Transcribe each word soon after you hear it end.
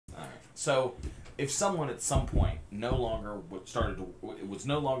So, if someone at some point was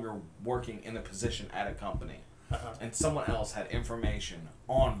no longer working in a position at a company, and someone else had information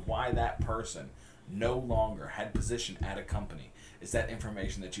on why that person no longer had position at a company, is that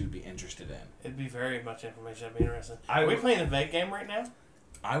information that you'd be interested in? It'd be very much information I'd be interested in. Are we playing the vague game right now?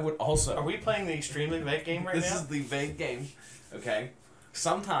 I would also. Are we playing the extremely vague game right now? This is the vague game. Okay.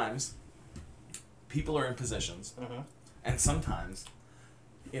 Sometimes people are in positions, and sometimes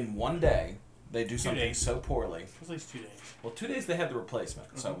in one day they do something so poorly. At least 2 days. Well, 2 days they had the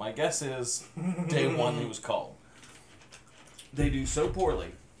replacement, so my guess is day one he was called. They do so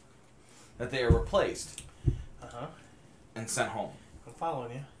poorly that they are replaced and sent home. I'm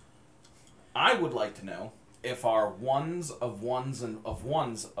following you. I would like to know if our ones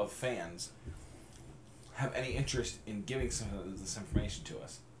of fans have any interest in giving some of this information to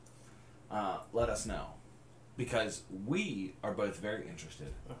us. Let us know. Because we are both very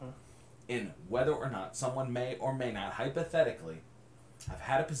interested in whether or not someone may or may not, hypothetically, have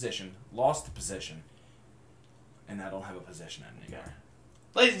had a position, lost a position, and now don't have a position anymore. Okay.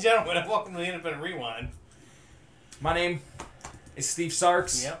 Ladies and gentlemen, welcome to the Independent Rewind. My name is Steve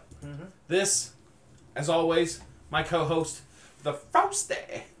Sarks. Yep. This, as always, my co-host, the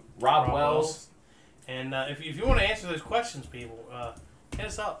Frosty, Rob Wells. And if you want to answer those questions, people, hit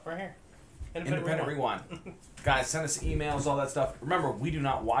us up right here. Independent Rewind. Guys, send us emails, all that stuff. Remember, we do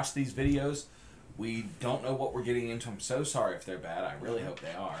not watch these videos. We don't know what we're getting into. I'm so sorry if they're bad. I really hope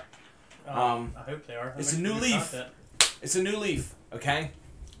they are. I hope they are. It's a new leaf. It's a new leaf, okay?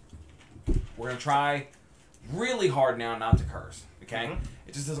 We're going to try really hard now not to curse, okay?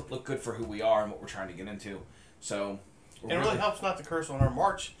 It just doesn't look good for who we are and what we're trying to get into. So, and it really helps not to curse on our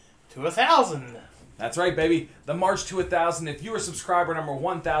march to 1,000. That's right, baby. The march to 1,000. If you are subscriber number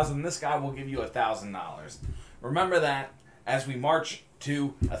 1,000, this guy will give you $1,000. Remember that as we march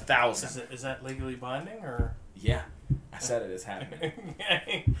to 1,000. Is that legally binding, or? Yeah, I said it is happening.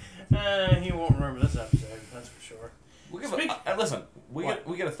 He won't remember this episode. That's for sure. We'll give listen, we get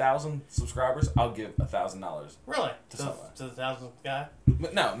 1,000 subscribers. I'll give $1,000. Really? To the 1,000th guy?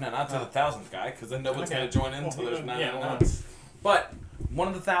 But no, not to the 1,000th guy, because then no one's going to join in until there's 999. But one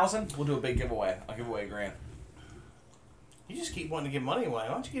of the 1,000, we'll do a big giveaway. I'll give away $1,000. You just keep wanting to give money away. Why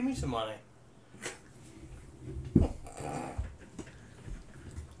don't you give me some money?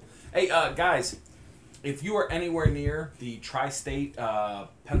 Hey, guys, if you are anywhere near the tri-state,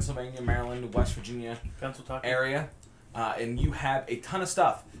 Pennsylvania, Maryland, West Virginia area, and you have a ton of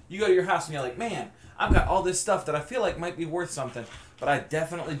stuff, you go to your house and you're like, man, I've got all this stuff that I feel like might be worth something, but I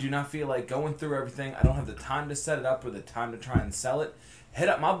definitely do not feel like going through everything. I don't have the time to set it up or the time to try and sell it. Hit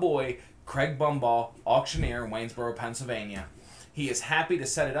up my boy, Craig Bumball, auctioneer in Waynesboro, Pennsylvania. He is happy to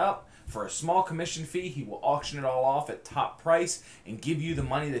set it up. For a small commission fee, he will auction it all off at top price and give you the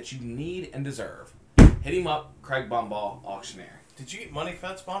money that you need and deserve. Hit him up, Craig Bumball, auctioneer. Did you get money for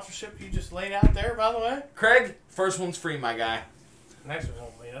that sponsorship you just laid out there, by the way? Craig, first one's free, my guy. Next one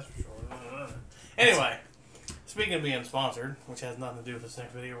won't be, that's for sure. Anyway, speaking of being sponsored, which has nothing to do with this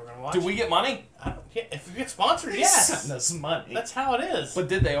next video we're going to watch. Do we get money? Yeah, if we get sponsored, yes. Send us money. That's how it is. But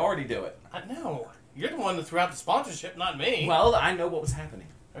did they already do it? I know. You're the one that threw out the sponsorship, not me. Well, I know what was happening.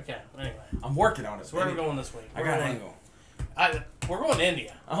 Okay, anyway. I'm working on it. So where are we going this week? I got an angle. We're going to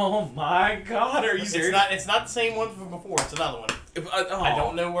India. Oh my God, are you serious? It's not the same one from before. It's another one. I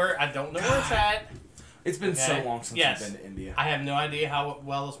don't know where it's at. It's been so long since I've been to India. I have no idea how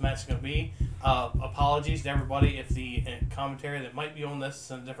well this match is going to be. Apologies to everybody if the commentary that might be on this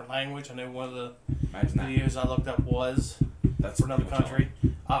is in a different language. I know one of the videos I looked up was for another country.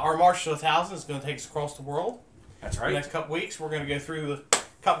 Our March to 1,000 is going to take us across the world. That's right. The next couple weeks, we're going to go through a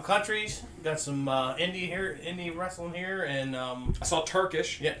couple countries. Got some indie wrestling here, and I saw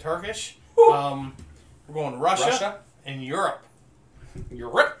Turkish. Yeah, Turkish. We're going to Russia and Europe.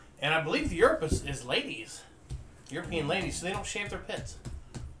 Europe. And I believe the Europe is ladies, European ladies, so they don't shave their pits.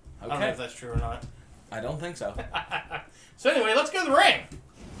 Okay. I don't know if that's true or not. I don't think so. So anyway, let's go to the ring.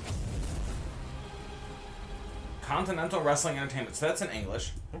 Continental Wrestling Entertainment. So that's in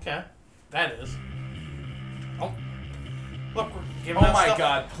English. Okay, that is. Oh, look, we're giving out my stuff.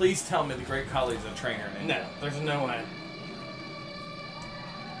 God! Please tell me the Great Khali's a trainer in India. No, there's no way.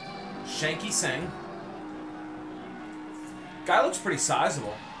 Shanky Singh. Guy looks pretty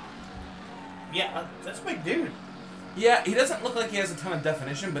sizable. Yeah, that's a big dude. Yeah, he doesn't look like he has a ton of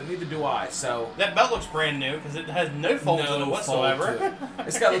definition, but neither do I, so... That belt looks brand new, because it has no folds in it whatsoever.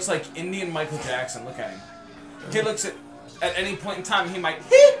 This guy looks like Indian Michael Jackson. Look at him. He looks at any point in time, he might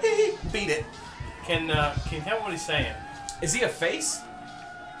beat it. Can you tell me what he's saying? Is he a face?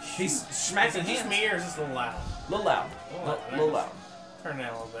 He's smacking hands. Is this me, or is this a little loud? Little loud. Little loud. turn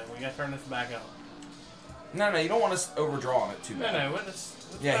that a little bit. We gotta turn this back up. No, you don't want us overdrawing it too bad. No,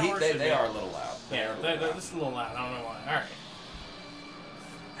 yeah, they are a little loud. They're just a little loud. I don't know why. All right.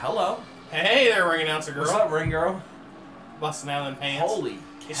 Hello. Hey there, ring announcer girl. What's up, ring girl? Busting out them pants. Holy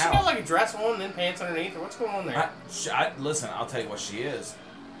cow. Is she got like a dress on and then pants underneath, or what's going on there? Listen, I'll tell you what she is.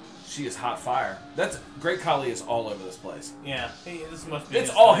 She is hot fire. That's Great Khali is all over this place. Yeah, this must be. It's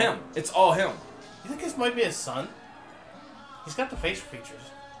all him. It's all him. You think this might be his son? He's got the facial features.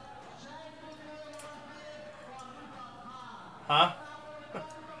 Huh?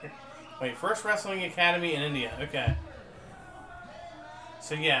 Wait, First Wrestling Academy in India. Okay.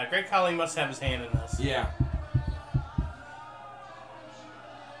 So yeah, Great Khali must have his hand in this. Yeah.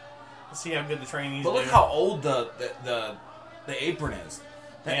 Let's see how good the trainees But look how old the apron is.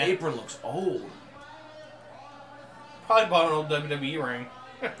 That apron looks old. Probably bought an old WWE ring.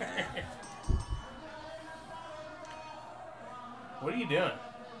 What are you doing?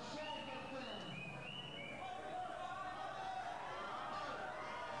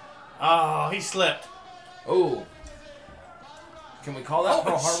 Oh, he slipped. Oh. Can we call that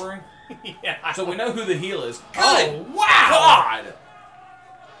Pearl Harboring? Yeah. So we know who the heel is. Oh, wow! God!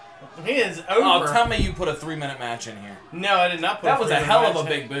 He is over. Oh, tell me you put a 3-minute match in here. No, I did not put that was a hell of a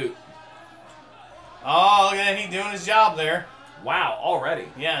big boot. Oh, look at that. He's doing his job there. Wow, already.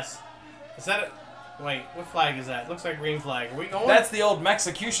 Yes. Is that a... Wait, what flag is that? Looks like green flag. Are we going? That's the old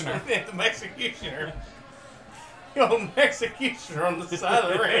Mexicutioner. The Mexicutioner. The old Mexicutioner on the side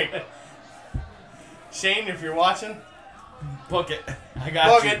of the ring. Shane, if you're watching... Book it. I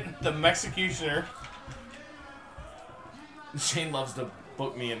got you. Book it. The Mexicutioner. Shane loves to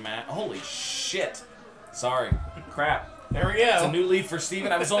book me and Matt. Holy shit. Sorry. Crap. There we go. It's a new leaf for Steven.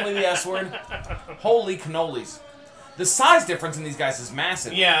 That was only the S word. Holy cannolis. The size difference in these guys is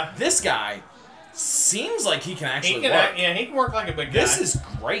massive. Yeah. This guy seems like he can actually work. Yeah, he can work like a big guy. This is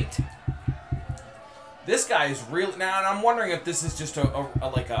great. This guy is really... Now, and I'm wondering if this is just a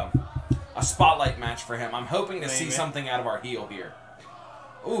spotlight match for him. I'm hoping to see something out of our heel here.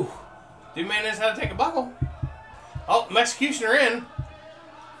 Ooh. Dude man knows how to take a buckle. Oh, Mexicutioner in.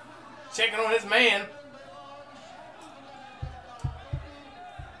 Checking on his man.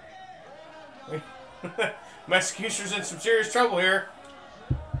 Mexicutioner's in some serious trouble here.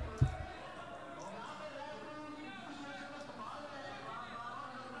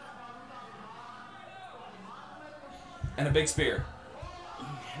 And a big spear.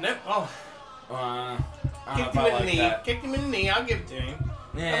 Nope. Oh. Kicked him in the knee. Kicked him in the knee. I'll give it to him.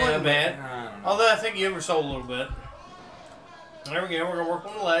 Yeah, that wasn't bad. Although I think he oversold a little bit. There we go. We're going to work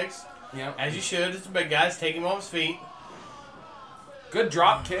on the legs. Yep. As you should. It's the big guys. Take him off his feet. Good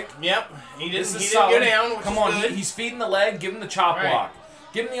drop kick. Yep. He didn't go down, which Come on. good. He's feeding the leg. Give him the chop block.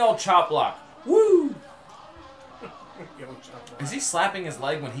 Give him the old chop block. Woo! Is he slapping his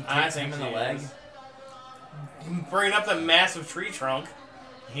leg when he kicks him in the leg? Bringing up the massive tree trunk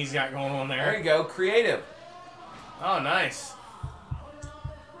he's got going on there. There you go. Creative. Oh, nice.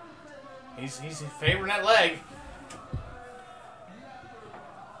 He's favoring that leg.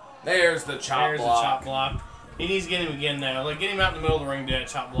 There's the chop block. The chop block. He needs to get him again now. Like, get him out in the middle of the ring to that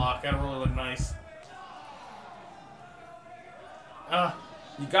chop block. That'll really look nice.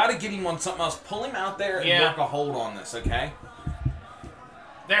 You got to get him on something else. Pull him out there and work a hold on this, okay?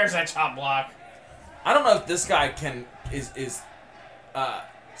 There's that chop block. I don't know if this guy is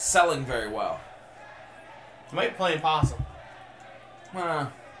selling very well. He might be playing possum.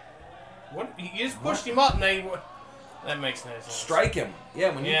 What? You just pushed him up, and that makes no sense. Strike him.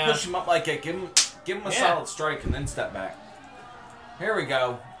 Yeah, when you push him up like that, give him a solid strike and then step back. Here we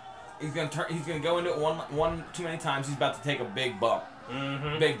go. He's gonna turn. He's gonna go into it one too many times. He's about to take a big bump.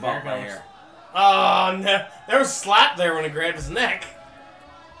 Mm-hmm. Big bump right here. Oh no! There was a slap there when he grabbed his neck.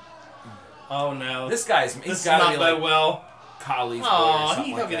 Oh no! This guy's he's got to be like well. Khali's boy or something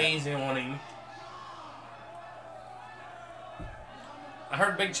he took it easy on him. I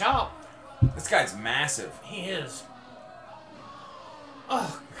heard big chop. This guy's massive. He is.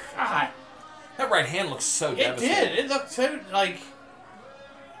 Oh God! That right hand looks so devastating. It did. It looked so like.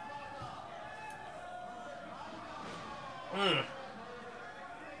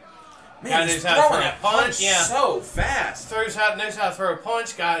 Man, he's throwing a punch so fast. Knows how to throw a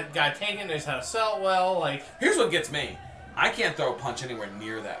punch. Guy taking knows how to sell it well. Like, here's what gets me: I can't throw a punch anywhere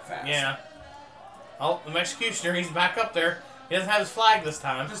near that fast. Yeah. Oh, the Mexicutioner, he's back up there. He doesn't have his flag this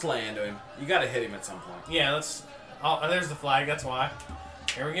time. Just lay into him. You got to hit him at some point. Yeah, that's. Oh, there's the flag. That's why.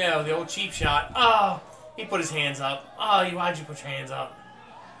 Here we go. The old cheap shot. Oh, he put his hands up. Oh, why'd you put your hands up?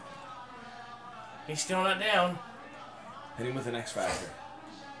 He's still not down. Hit him with an X Factor.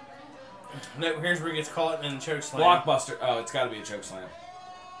 No, here's where he gets caught in the choke slam. Blockbuster. Oh, it's got to be a choke slam.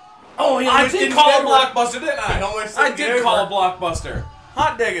 Oh, I did call a blockbuster, didn't I? He almost I did call a blockbuster.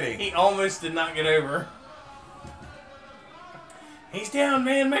 Hot diggity. He almost did not get over. He's down,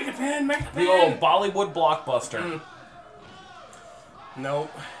 man. Make a pin. Make a pin. The old Bollywood blockbuster.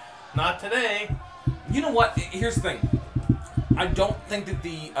 Nope. Not today. You know what? Here's the thing. I don't think that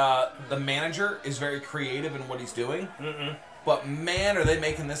the manager is very creative in what he's doing. But man, are they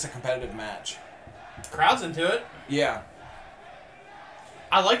making this a competitive match. Crowd's into it. Yeah.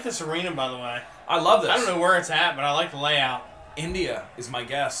 I like this arena, by the way. I love this. I don't know where it's at, but I like the layout. India is my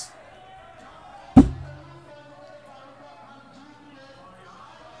guess.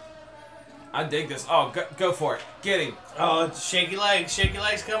 I dig this. Oh, go for it. Get him. Oh, it's shaky legs. Shaky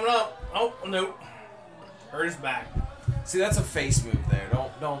legs coming up. Oh, nope. Hurt his back. See, that's a face move there.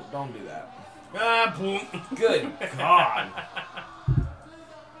 Don't do that. Ah, boom. Good God.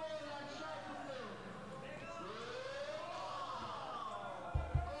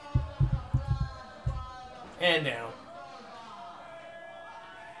 And down.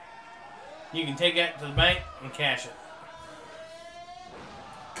 You can take that to the bank and cash it.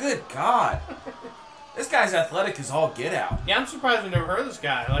 Good God. This guy's athletic as all get out. Yeah, I'm surprised we've never heard of this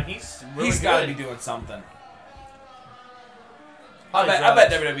guy. Like, he's really He's got to be doing something. I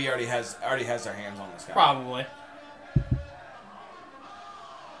bet WWE already has their hands on this guy. Probably.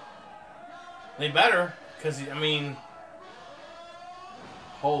 They better, because, I mean...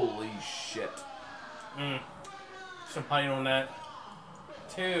 Holy shit. Some height on that.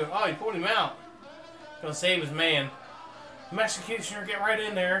 Two. Oh, he pulled him out. Gonna save his man. Executioner, get right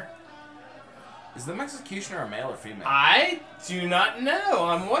in there. Is the executioner a male or female? I do not know.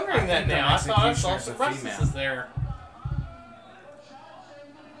 I'm wondering that now. I thought I saw some references there.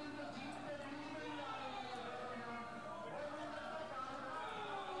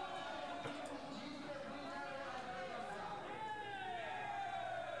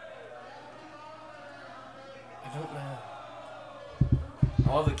 I don't know.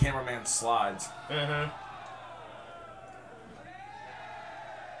 I love the cameraman slides.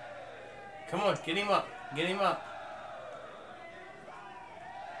 Come on, get him up. Get him up.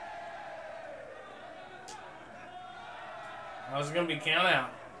 How's it going to be count out?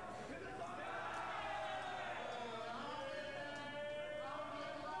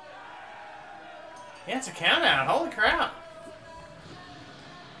 Yeah, it's a count out. Holy crap.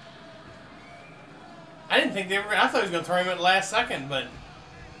 I didn't think they were. I thought he was going to throw him at the last second, but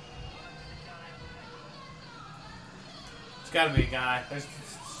it's got to be a guy. There's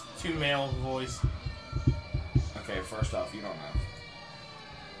two male voice. Okay, first off, you don't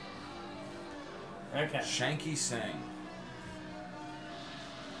know. Okay. Shanky Singh.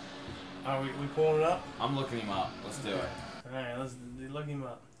 Are we pulling it up? I'm looking him up. Let's do it. Alright, let's look him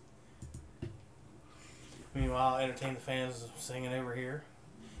up. Meanwhile, I'll entertain the fans singing over here.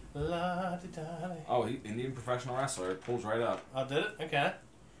 La-di-da-di. Oh, Indian professional wrestler. It pulls right up. Oh, did it? Okay.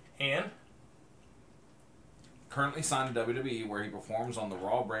 And? Currently signed to WWE, where he performs on the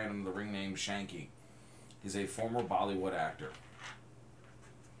Raw brand under the ring name Shanky. He's a former Bollywood actor.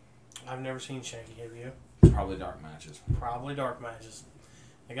 I've never seen Shanky, have you? Probably dark matches. Probably dark matches.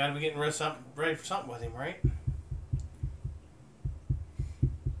 They got to be getting ready for something with him, right?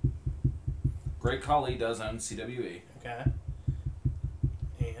 Great Khali does own CWE. Okay.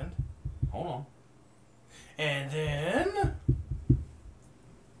 And? Hold on. And then?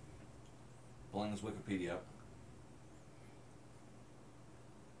 Pulling his Wikipedia up.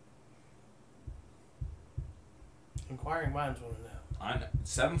 Inquiring minds want to know. I know.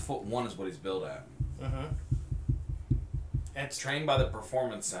 7'1" is what he's billed at. It's trained by the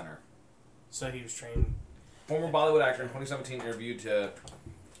Performance Center. So he was trained. Former Bollywood actor in 2017 interviewed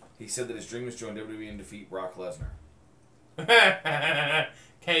he said that his dream was to join WWE and defeat Brock Lesnar.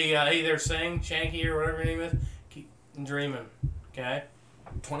 Okay, either Singh, Shanky, or whatever your name is, keep dreaming. Okay.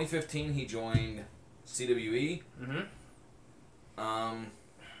 2015 he joined CWE.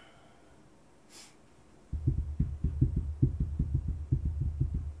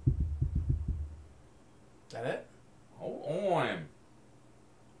 That it? Hold on.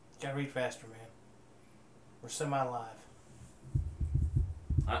 Gotta read faster, man. We're semi-live.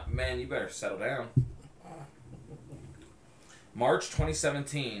 Man, you better settle down. March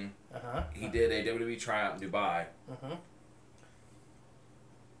 2017, he did a WWE tryout in Dubai.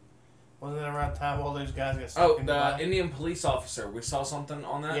 Wasn't that around the time all those guys got stuck in Dubai? The Indian police officer. We saw something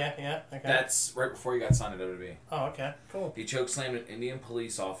on that? Yeah, okay. That's right before he got signed to WWE. Oh, okay, cool. He chokeslammed an Indian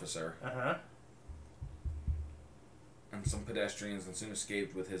police officer. And some pedestrians, and soon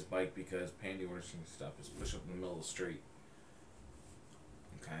escaped with his bike because pandy orders and stuff is pushed up in the middle of the street.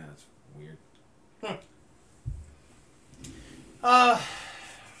 Okay, that's Weird.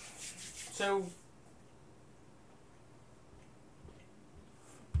 So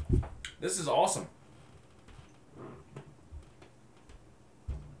this is awesome.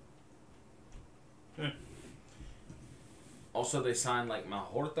 Also, they signed like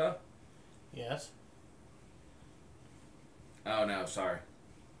Mahorta. Yes. Oh no, sorry.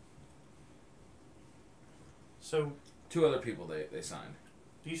 So 2 other people they signed.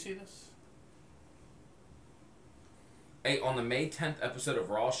 Do you see this? On the May 10th episode of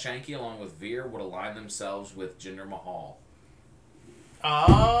Raw, Shanky along with Veer would align themselves with Jinder Mahal.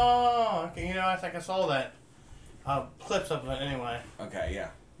 Oh, okay. You know, I think I saw that. Clips of it anyway. Okay, yeah.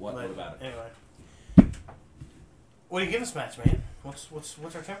 What about it? Anyway. What do you give this match, man?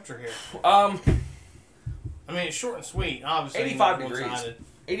 What's our temperature here? I mean, it's short and sweet. Obviously, 85 degrees.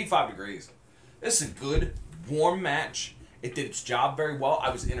 85 degrees. This is a good, warm match. It did its job very well. I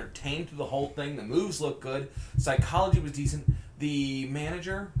was entertained through the whole thing. The moves looked good. Psychology was decent. The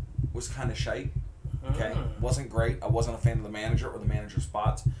manager was kind of shite. Okay, wasn't great. I wasn't a fan of the manager or the manager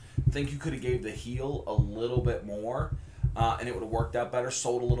spots. Think you could have gave the heel a little bit more, and it would have worked out better.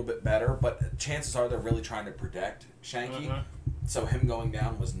 Sold a little bit better, but chances are they're really trying to protect Shanky. So him going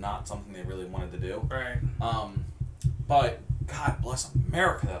down was not something they really wanted to do. Right. But God bless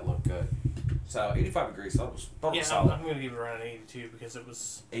America, that looked good. So 85 degrees, that was solid. I'm going to give it around an 82 because it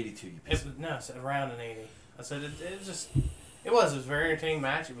was 82. No, it's around an 80. I said it was a very entertaining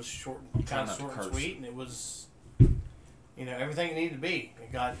match. It was short and sweet, and it was everything it needed to be.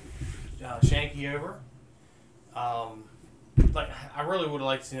 It got Shanky over. Like I really would have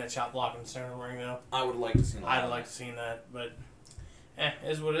liked to see that chop block in the center of the ring though. I would have liked to see that. I'd like to see that, but it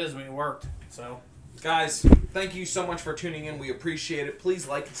is what it is. I mean, it worked. So, guys, thank you so much for tuning in. We appreciate it. Please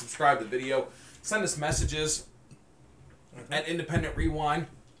like and subscribe to the video. Send us messages at Independent Rewind.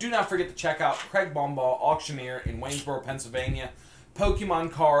 Do not forget to check out Craig Bomball, auctioneer in Waynesboro, Pennsylvania.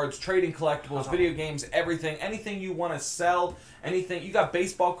 Pokemon cards, trading collectibles, video games, everything. Anything you want to sell, anything. You got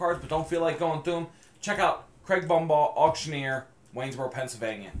baseball cards but don't feel like going through them. Check out Craig Bomball, auctioneer, Waynesboro,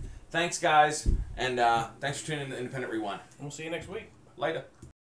 Pennsylvania. Thanks, guys, and thanks for tuning in to Independent Rewind. We'll see you next week. Later.